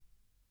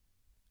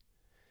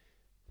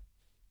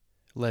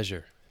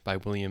Leisure by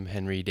William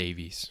Henry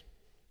Davies.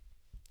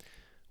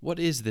 What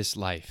is this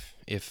life,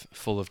 if,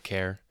 full of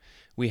care,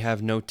 we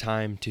have no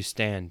time to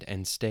stand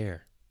and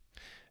stare?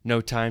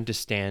 No time to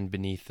stand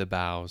beneath the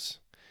boughs,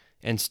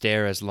 and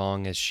stare as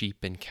long as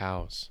sheep and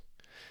cows?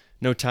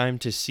 No time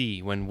to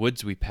see, when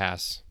woods we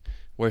pass,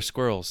 where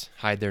squirrels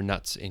hide their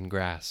nuts in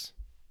grass?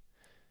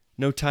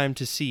 No time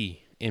to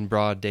see, in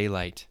broad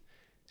daylight,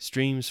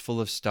 streams full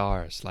of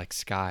stars like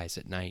skies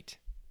at night?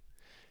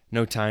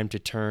 No time to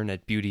turn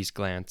at beauty's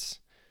glance,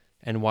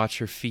 and watch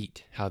her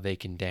feet how they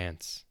can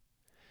dance?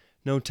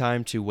 No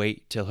time to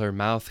wait till her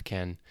mouth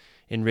can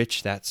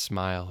enrich that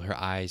smile her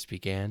eyes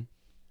began?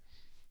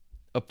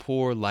 A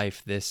poor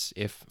life this,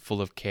 if,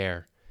 full of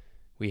care,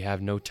 we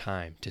have no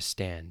time to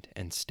stand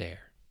and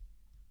stare.